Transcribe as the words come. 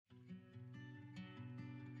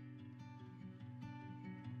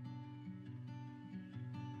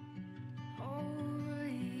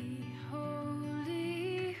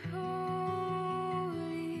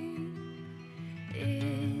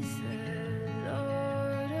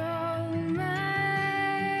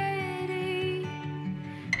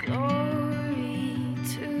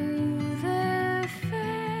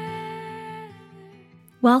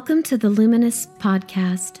Welcome to the Luminous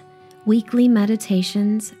podcast, weekly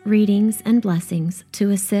meditations, readings, and blessings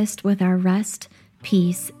to assist with our rest,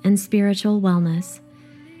 peace, and spiritual wellness.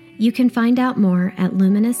 You can find out more at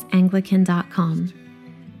luminousanglican.com.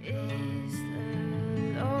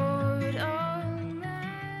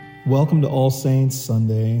 Welcome to All Saints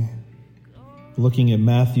Sunday, looking at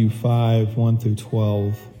Matthew 5, 1 through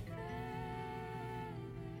 12.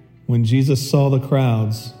 When Jesus saw the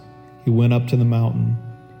crowds, he went up to the mountain,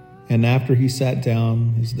 and after he sat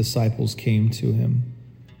down, his disciples came to him,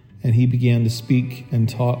 and he began to speak and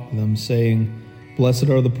taught them, saying, Blessed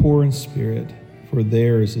are the poor in spirit, for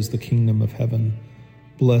theirs is the kingdom of heaven.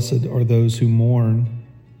 Blessed are those who mourn,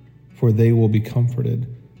 for they will be comforted.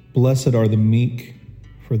 Blessed are the meek,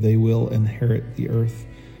 for they will inherit the earth.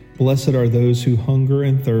 Blessed are those who hunger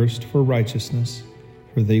and thirst for righteousness,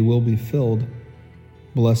 for they will be filled.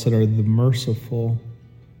 Blessed are the merciful,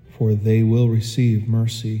 for they will receive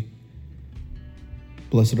mercy.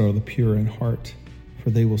 Blessed are the pure in heart, for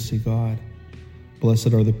they will see God.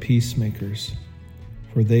 Blessed are the peacemakers,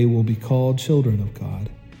 for they will be called children of God.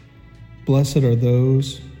 Blessed are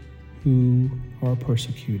those who are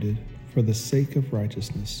persecuted for the sake of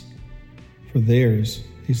righteousness, for theirs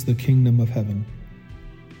is the kingdom of heaven.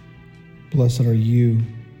 Blessed are you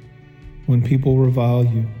when people revile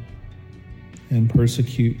you and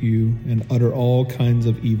persecute you and utter all kinds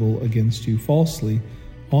of evil against you falsely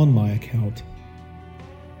on my account.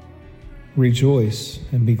 Rejoice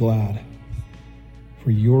and be glad,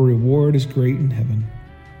 for your reward is great in heaven.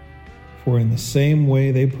 For in the same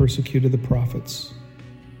way they persecuted the prophets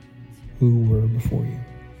who were before you.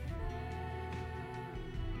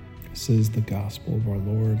 This is the gospel of our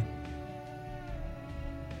Lord.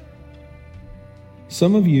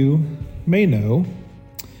 Some of you may know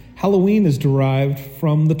Halloween is derived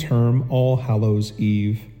from the term All Hallows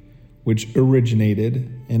Eve, which originated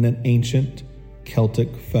in an ancient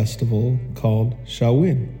Celtic festival called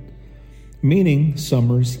Samhain, meaning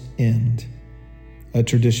summer's end, a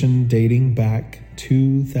tradition dating back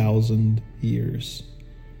 2,000 years.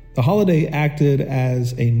 The holiday acted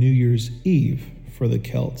as a New Year's Eve for the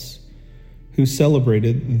Celts, who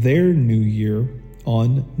celebrated their new year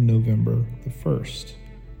on November the 1st.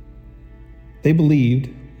 They believed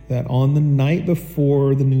that on the night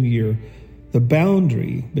before the new year, the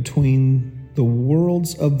boundary between the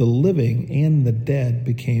worlds of the living and the dead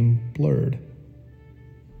became blurred.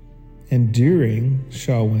 And during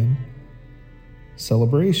Samhain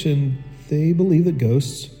celebration, they believed that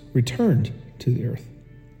ghosts returned to the earth.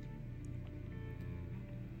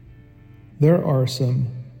 There are some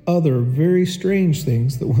other very strange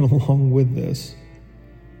things that went along with this.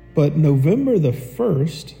 But November the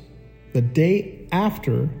 1st, the day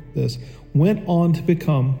after this, went on to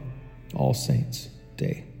become All Saints'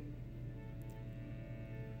 Day.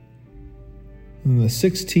 In the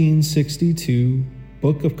 1662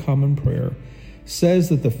 Book of Common Prayer says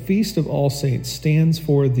that the Feast of All Saints stands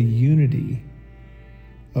for the unity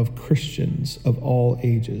of Christians of all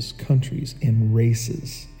ages, countries, and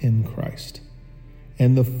races in Christ,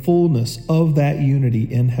 and the fullness of that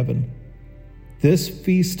unity in heaven. This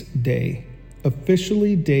feast day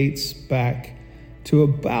officially dates back to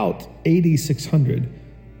about AD 600,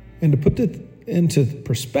 and to put it into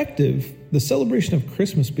perspective, the celebration of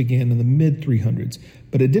Christmas began in the mid-300s,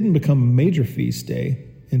 but it didn't become a major feast day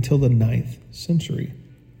until the 9th century.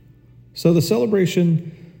 So the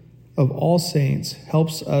celebration of All Saints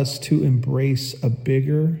helps us to embrace a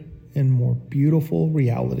bigger and more beautiful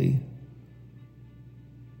reality.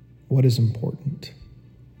 What is important?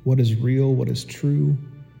 What is real? What is true?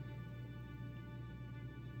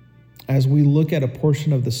 As we look at a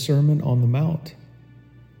portion of the Sermon on the Mount,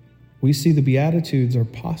 we see the Beatitudes are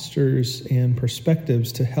postures and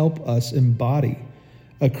perspectives to help us embody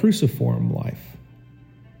a cruciform life.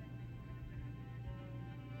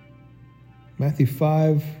 Matthew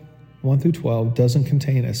 5, 1 through 12 doesn't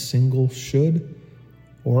contain a single should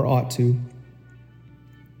or ought to.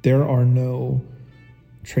 There are no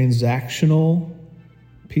transactional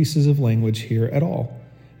pieces of language here at all.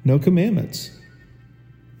 No commandments.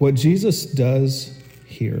 What Jesus does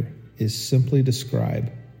here is simply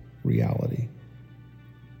describe reality.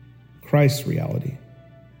 Christ's reality.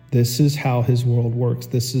 This is how his world works.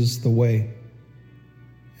 This is the way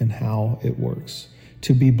and how it works.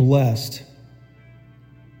 To be blessed,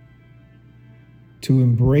 to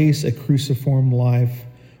embrace a cruciform life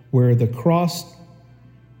where the cross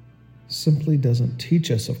simply doesn't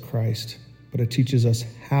teach us of Christ, but it teaches us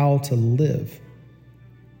how to live.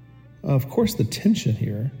 Of course, the tension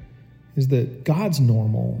here is that God's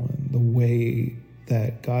normal and the way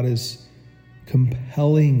that God is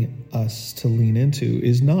compelling us to lean into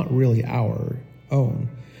is not really our own.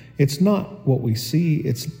 It's not what we see.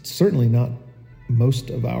 It's certainly not most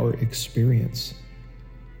of our experience.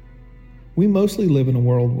 We mostly live in a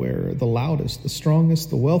world where the loudest, the strongest,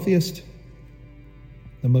 the wealthiest,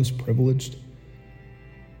 the most privileged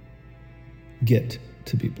get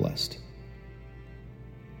to be blessed.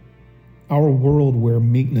 Our world where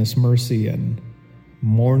meekness, mercy, and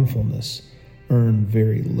mournfulness earn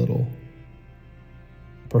very little.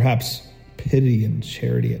 Perhaps pity and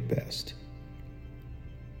charity at best.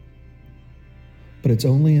 But it's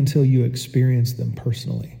only until you experience them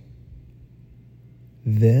personally.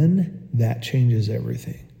 Then that changes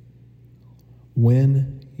everything.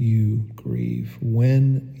 When you grieve,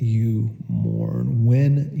 when you mourn,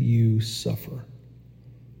 when you suffer.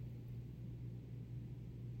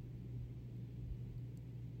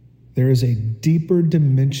 There is a deeper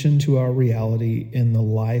dimension to our reality in the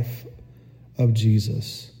life of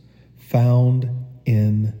Jesus found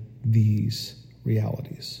in these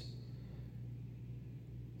realities.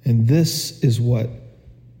 And this is what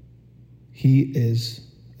he is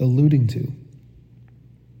alluding to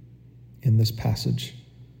in this passage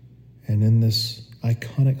and in this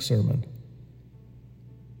iconic sermon.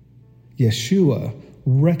 Yeshua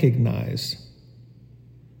recognized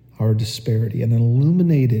our disparity and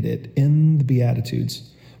illuminated it in the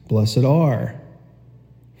Beatitudes. Blessed are,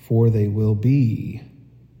 for they will be.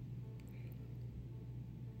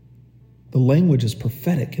 The language is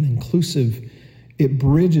prophetic and inclusive. It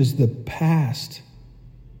bridges the past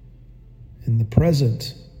and the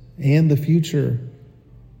present and the future,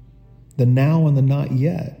 the now and the not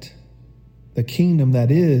yet, the kingdom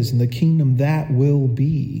that is and the kingdom that will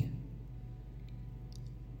be.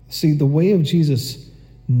 See, the way of Jesus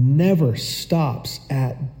never stops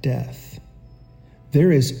at death.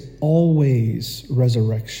 There is always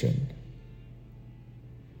resurrection.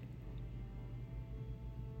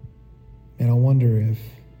 And I wonder if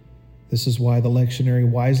this is why the lectionary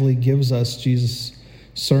wisely gives us Jesus'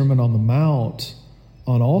 Sermon on the Mount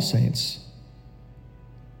on All Saints.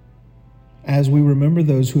 As we remember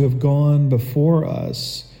those who have gone before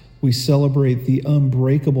us, we celebrate the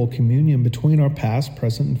unbreakable communion between our past,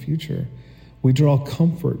 present, and future. We draw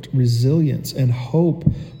comfort, resilience, and hope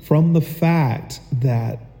from the fact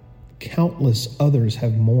that countless others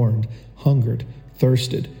have mourned, hungered,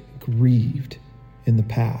 thirsted, grieved in the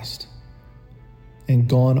past, and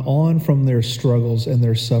gone on from their struggles and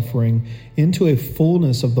their suffering into a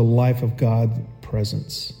fullness of the life of God's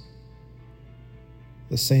presence.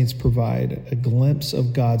 The saints provide a glimpse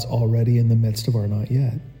of God's already in the midst of our not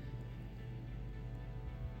yet.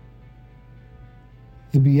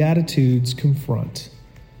 The Beatitudes confront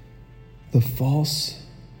the false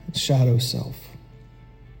shadow self.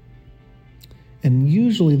 And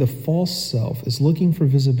usually the false self is looking for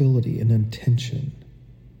visibility and attention.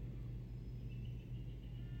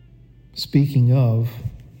 Speaking of,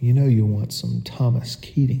 you know you want some Thomas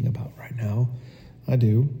Keating about right now. I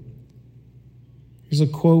do. Here's a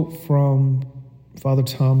quote from Father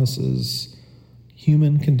Thomas's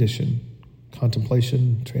Human Condition,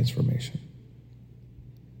 Contemplation, Transformation.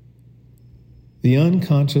 The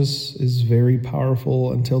unconscious is very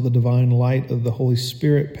powerful until the divine light of the Holy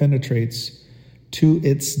Spirit penetrates to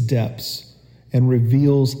its depths and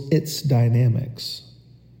reveals its dynamics.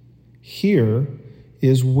 Here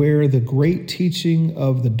is where the great teaching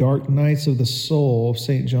of the dark nights of the soul of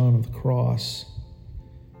St. John of the Cross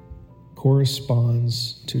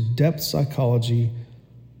corresponds to depth psychology.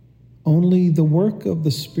 Only the work of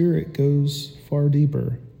the Spirit goes far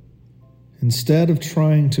deeper. Instead of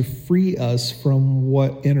trying to free us from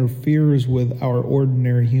what interferes with our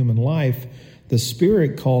ordinary human life, the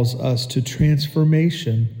Spirit calls us to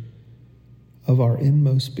transformation of our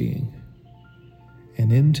inmost being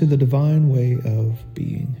and into the divine way of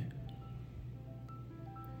being.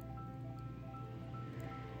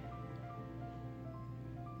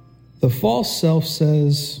 The false self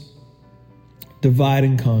says, divide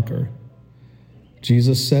and conquer.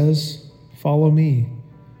 Jesus says, follow me.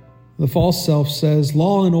 The false self says,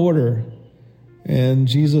 law and order. And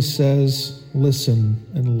Jesus says, listen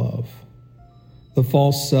and love. The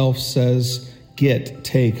false self says, get,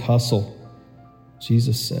 take, hustle.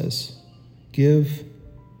 Jesus says, give,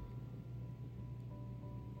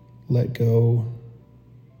 let go,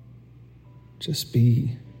 just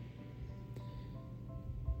be.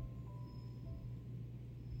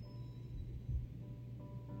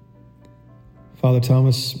 Father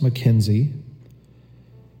Thomas Mackenzie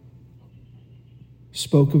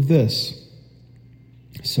spoke of this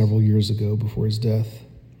several years ago before his death.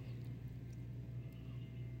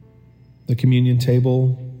 The communion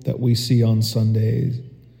table that we see on Sundays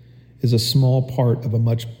is a small part of a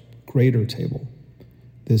much greater table.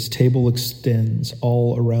 This table extends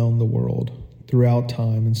all around the world, throughout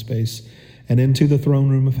time and space, and into the throne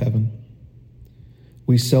room of heaven.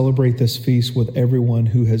 We celebrate this feast with everyone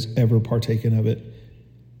who has ever partaken of it,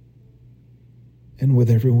 and with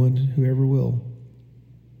everyone who ever will.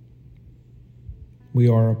 We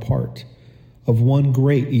are a part of one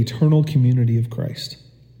great eternal community of Christ.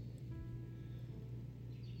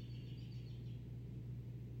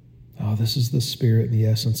 Oh, this is the spirit and the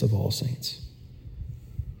essence of all saints.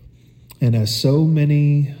 And as so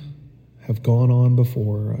many have gone on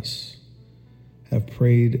before us, have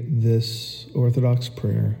prayed this Orthodox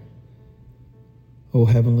prayer, O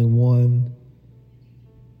Heavenly One,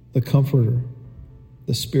 the Comforter,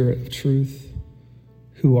 the Spirit of truth,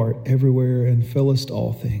 who art everywhere and fillest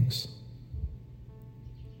all things,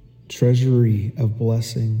 treasury of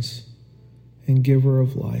blessings and giver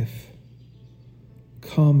of life,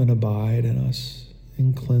 come and abide in us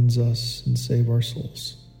and cleanse us and save our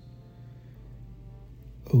souls.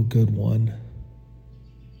 O good one.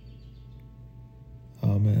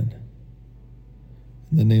 Amen.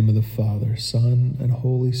 In the name of the Father, Son, and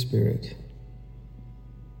Holy Spirit.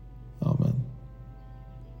 Amen.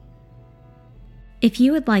 If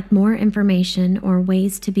you would like more information or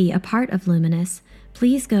ways to be a part of Luminous,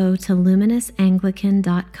 please go to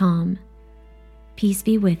luminousanglican.com. Peace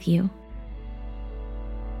be with you.